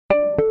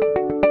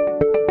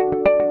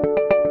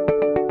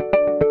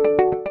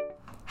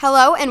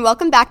Hello, and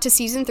welcome back to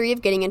Season 3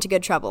 of Getting Into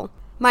Good Trouble.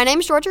 My name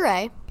is Georgia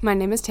Ray. My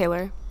name is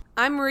Taylor.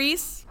 I'm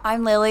Reese.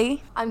 I'm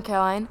Lily. I'm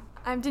Caroline.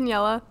 I'm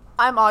Daniela.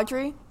 I'm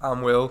Audrey.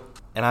 I'm Will.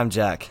 And I'm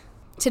Jack.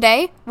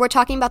 Today, we're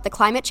talking about the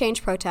climate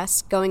change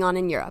protests going on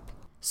in Europe.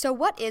 So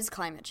what is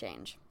climate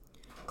change?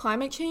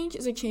 Climate change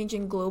is a change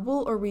in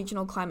global or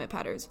regional climate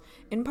patterns,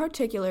 in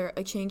particular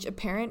a change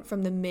apparent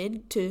from the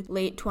mid to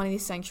late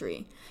 20th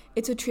century.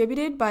 It's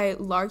attributed by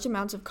large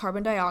amounts of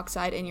carbon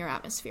dioxide in your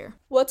atmosphere.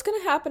 What's going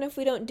to happen if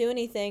we don't do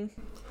anything?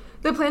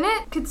 The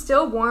planet could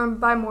still warm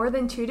by more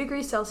than 2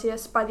 degrees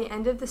Celsius by the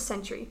end of the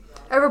century.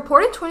 A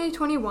report in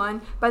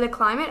 2021 by the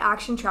Climate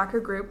Action Tracker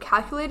Group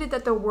calculated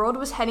that the world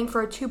was heading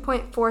for a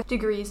 2.4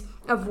 degrees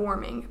of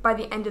warming by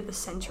the end of the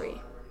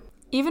century.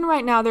 Even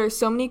right now, there are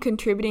so many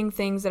contributing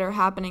things that are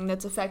happening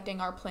that's affecting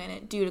our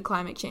planet due to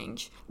climate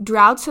change.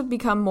 Droughts have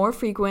become more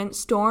frequent,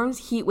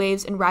 storms, heat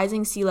waves, and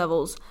rising sea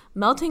levels,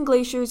 melting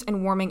glaciers,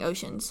 and warming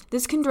oceans.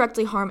 This can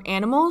directly harm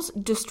animals,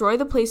 destroy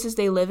the places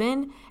they live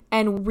in,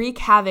 and wreak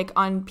havoc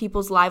on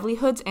people's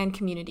livelihoods and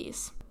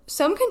communities.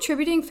 Some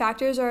contributing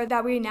factors are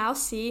that we now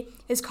see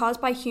is caused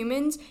by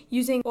humans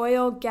using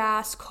oil,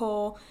 gas,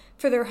 coal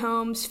for their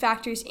homes,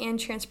 factories, and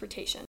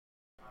transportation.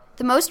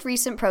 The most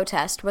recent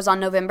protest was on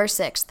November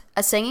 6th.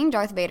 A singing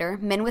Darth Vader,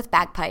 men with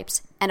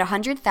bagpipes, and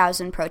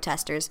 100,000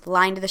 protesters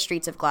lined the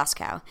streets of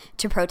Glasgow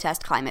to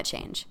protest climate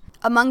change.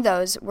 Among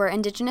those were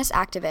indigenous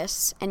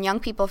activists and young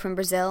people from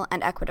Brazil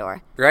and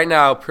Ecuador. Right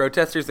now,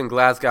 protesters in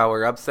Glasgow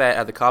are upset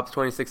at the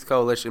COP26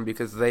 coalition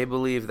because they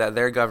believe that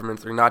their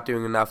governments are not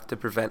doing enough to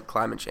prevent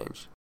climate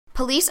change.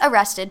 Police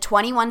arrested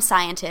 21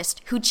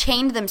 scientists who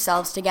chained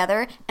themselves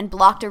together and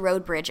blocked a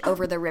road bridge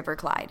over the River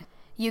Clyde.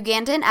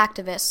 Ugandan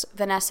activist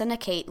Vanessa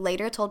Nakate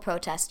later told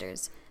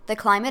protesters, "The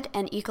climate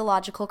and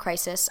ecological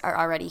crisis are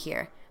already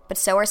here, but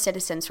so are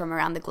citizens from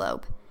around the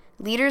globe.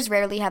 Leaders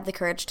rarely have the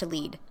courage to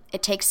lead.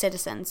 It takes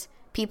citizens,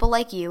 people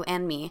like you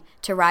and me,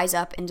 to rise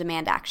up and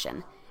demand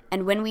action.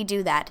 And when we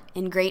do that,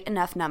 in great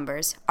enough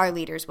numbers, our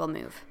leaders will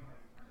move."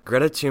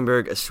 Greta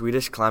Thunberg, a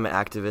Swedish climate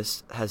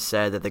activist, has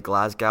said that the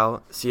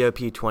Glasgow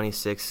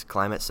COP26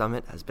 climate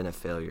summit has been a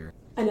failure.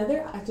 Another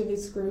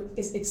activist group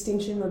is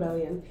Extinction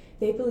Rebellion.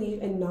 They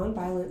believe in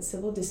nonviolent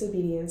civil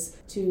disobedience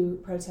to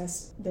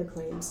protest their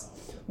claims.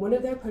 One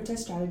of their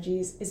protest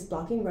strategies is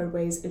blocking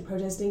roadways and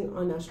protesting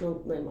on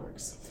national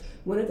landmarks.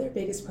 One of their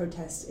biggest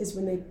protests is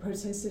when they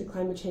protested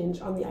climate change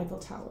on the Eiffel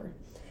Tower.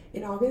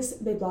 In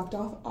August, they blocked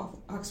off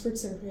Oxford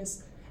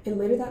Circus, and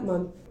later that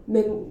month,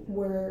 men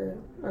were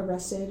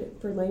arrested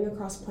for laying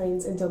across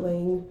planes and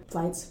delaying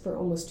flights for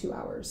almost 2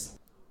 hours.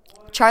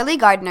 Charlie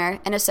Gardner,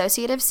 an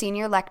associate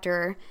senior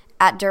lecturer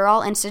at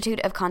Durrell Institute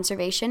of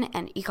Conservation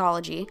and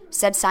Ecology,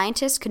 said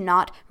scientists could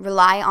not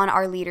rely on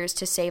our leaders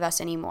to save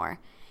us anymore.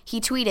 He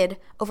tweeted,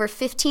 "Over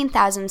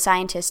 15,000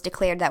 scientists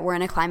declared that we're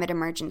in a climate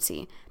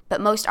emergency,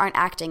 but most aren't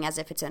acting as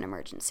if it's an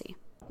emergency."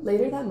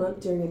 Later that month,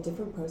 during a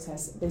different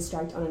protest, they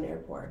striked on an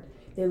airport.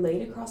 They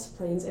laid across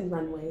planes and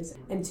runways,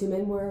 and 2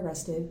 men were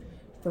arrested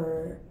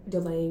for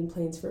delaying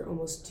planes for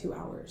almost 2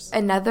 hours.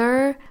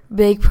 Another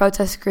big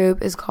protest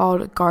group is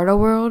called Garda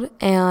World,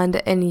 and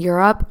in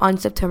Europe on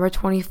September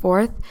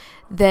 24th,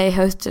 they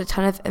hosted a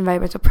ton of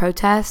environmental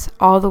protests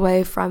all the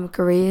way from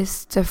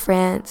Greece to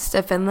France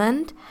to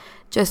Finland,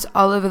 just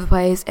all over the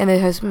place, and they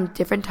hosted them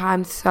different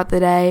times throughout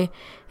the day,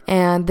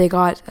 and they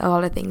got a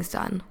lot of things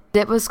done.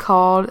 It was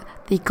called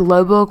the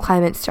Global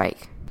Climate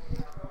Strike.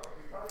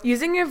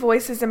 Using your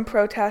voices in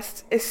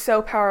protest is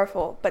so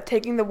powerful, but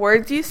taking the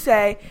words you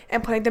say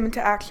and putting them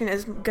into action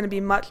is going to be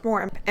much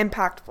more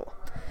impactful.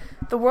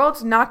 The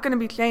world's not going to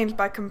be changed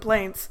by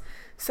complaints,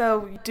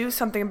 so do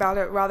something about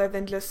it rather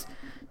than just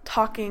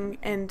talking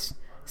and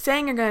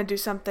saying you're going to do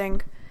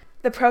something.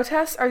 The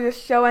protests are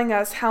just showing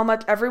us how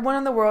much everyone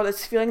in the world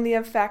is feeling the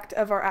effect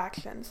of our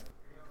actions.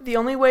 The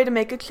only way to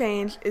make a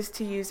change is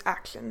to use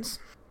actions.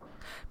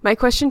 My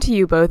question to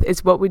you both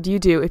is, what would you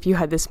do if you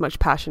had this much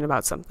passion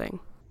about something?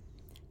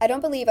 I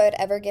don't believe I would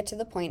ever get to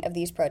the point of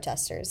these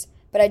protesters,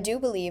 but I do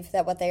believe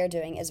that what they are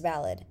doing is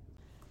valid.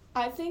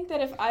 I think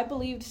that if I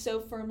believed so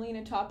firmly in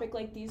a topic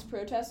like these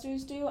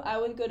protesters do, I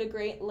would go to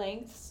great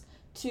lengths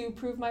to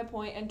prove my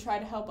point and try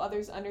to help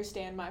others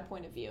understand my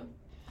point of view.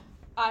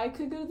 I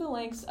could go to the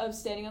lengths of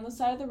standing on the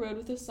side of the road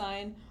with a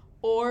sign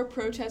or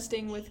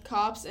protesting with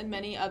cops and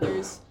many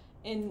others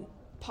in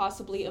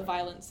possibly a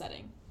violent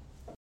setting.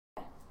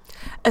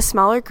 A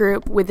smaller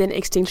group within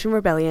Extinction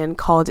Rebellion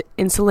called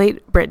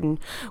Insulate Britain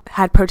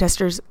had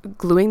protesters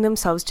gluing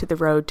themselves to the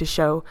road to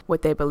show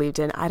what they believed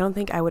in. I don't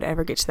think I would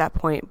ever get to that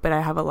point, but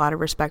I have a lot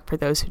of respect for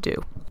those who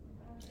do.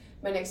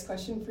 My next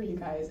question for you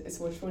guys is,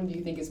 which one do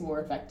you think is more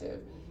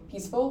effective,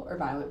 peaceful or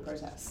violent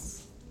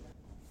protests?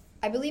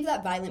 I believe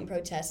that violent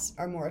protests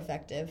are more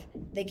effective.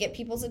 They get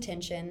people's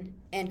attention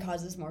and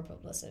causes more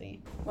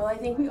publicity. Well, I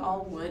think we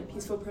all want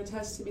peaceful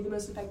protests to be the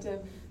most effective.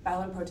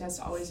 Violent protests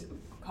always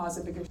cause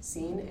a bigger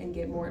scene and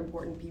get more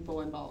important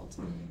people involved,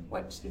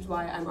 which is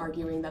why I'm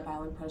arguing that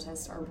violent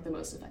protests are the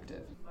most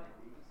effective.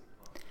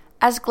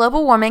 As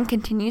global warming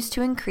continues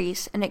to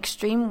increase and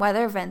extreme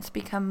weather events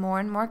become more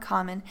and more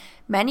common,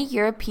 many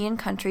European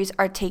countries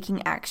are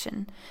taking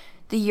action.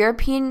 The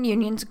European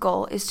Union's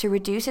goal is to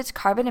reduce its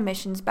carbon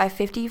emissions by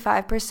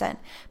 55%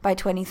 by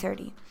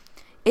 2030.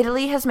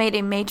 Italy has made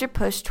a major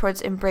push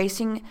towards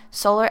embracing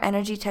solar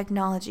energy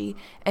technology,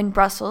 and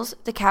Brussels,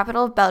 the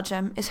capital of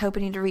Belgium, is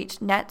hoping to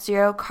reach net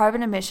zero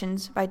carbon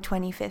emissions by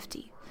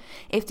 2050.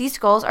 If these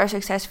goals are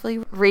successfully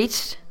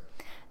reached,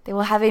 they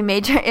will have a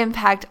major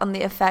impact on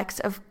the effects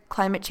of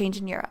climate change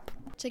in Europe.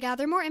 To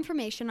gather more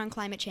information on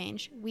climate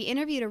change, we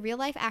interviewed a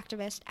real-life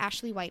activist,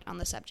 Ashley White, on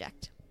the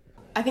subject.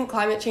 I think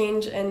climate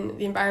change and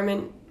the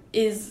environment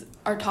is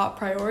our top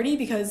priority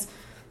because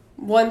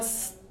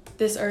once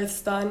this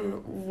Earth's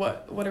done,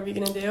 what are we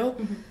going to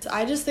do? So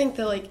I just think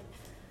that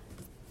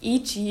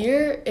each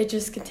year it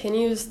just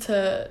continues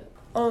to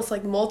almost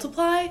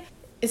multiply.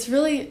 It's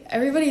really,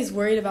 everybody's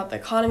worried about the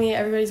economy,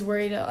 everybody's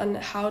worried on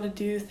how to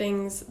do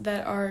things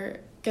that are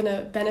going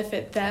to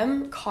benefit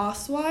them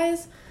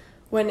cost-wise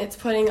when it's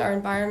putting our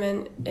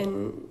environment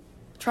in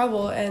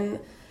trouble. And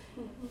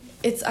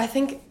I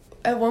think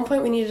at one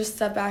point we need to just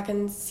step back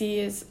and see,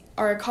 is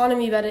our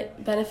economy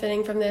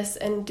benefiting from this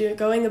and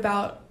going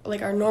about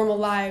our normal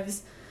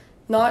lives,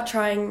 not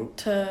trying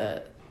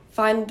to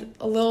find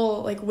a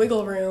little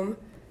wiggle room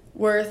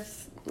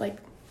worth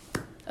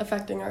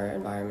affecting our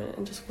environment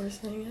and just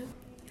worsening it.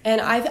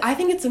 And I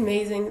think it's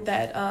amazing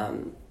that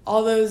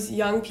all those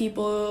young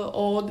people,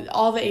 old,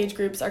 all the age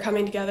groups are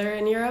coming together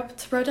in Europe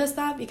to protest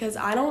that, because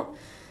I don't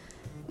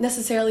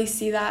necessarily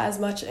see that as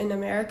much in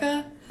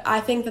America. I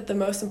think that the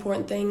most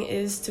important thing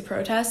is to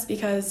protest,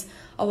 because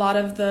a lot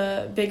of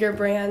the bigger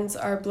brands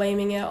are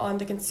blaming it on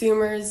the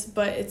consumers,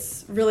 but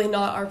it's really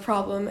not our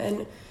problem,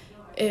 and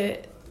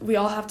we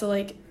all have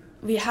to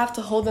we have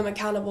to hold them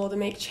accountable to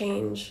make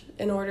change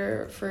in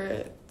order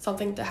for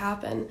something to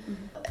happen.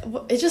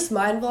 It's just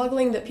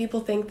mind-boggling that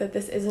people think that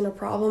this isn't a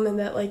problem and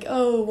that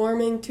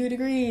warming 2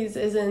 degrees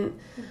isn't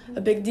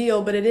a big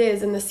deal, but it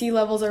is, and the sea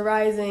levels are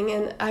rising.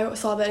 And I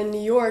saw that in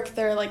New York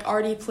they're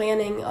already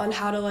planning on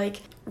how to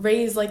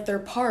raise their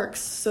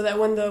parks so that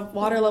when the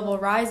water level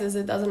rises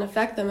it doesn't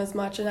affect them as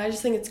much. And I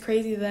just think it's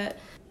crazy that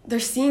they're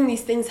seeing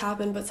these things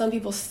happen, but some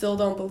people still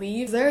don't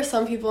believe. There are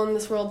some people in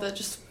this world that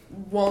just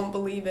won't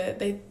believe it.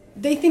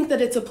 They think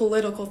that it's a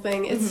political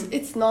thing.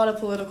 It's not a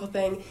political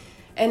thing.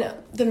 And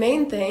the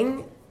main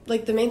thing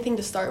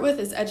to start with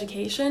is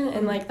education,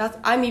 and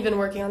I'm even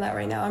working on that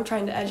right now. I'm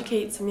trying to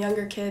educate some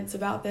younger kids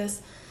about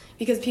this,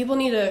 because people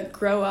need to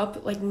grow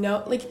up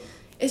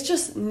it's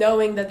just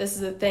knowing that this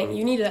is a thing.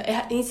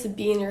 It needs to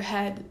be in your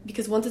head,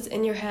 because once it's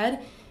in your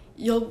head,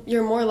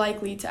 you're more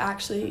likely to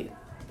actually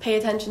pay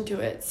attention to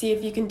it, see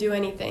if you can do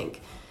anything.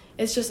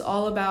 It's just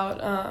all about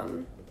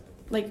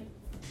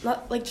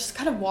just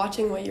kind of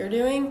watching what you're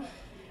doing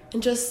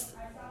and just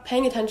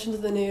paying attention to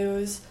the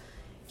news,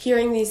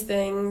 hearing these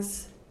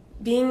things,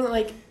 being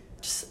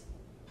just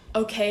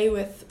okay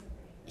with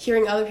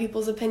hearing other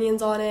people's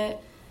opinions on it,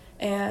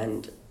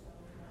 and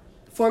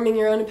forming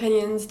your own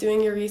opinions,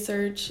 doing your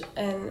research.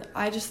 And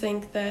I just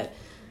think that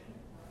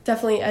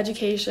definitely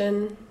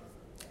education,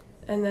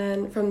 and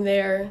then from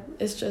there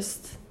it's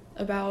just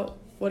about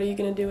what are you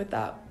going to do with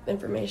that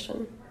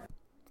information.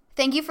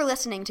 Thank you for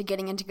listening to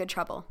Getting Into Good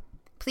Trouble.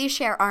 Please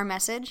share our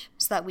message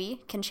so that we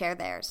can share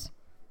theirs.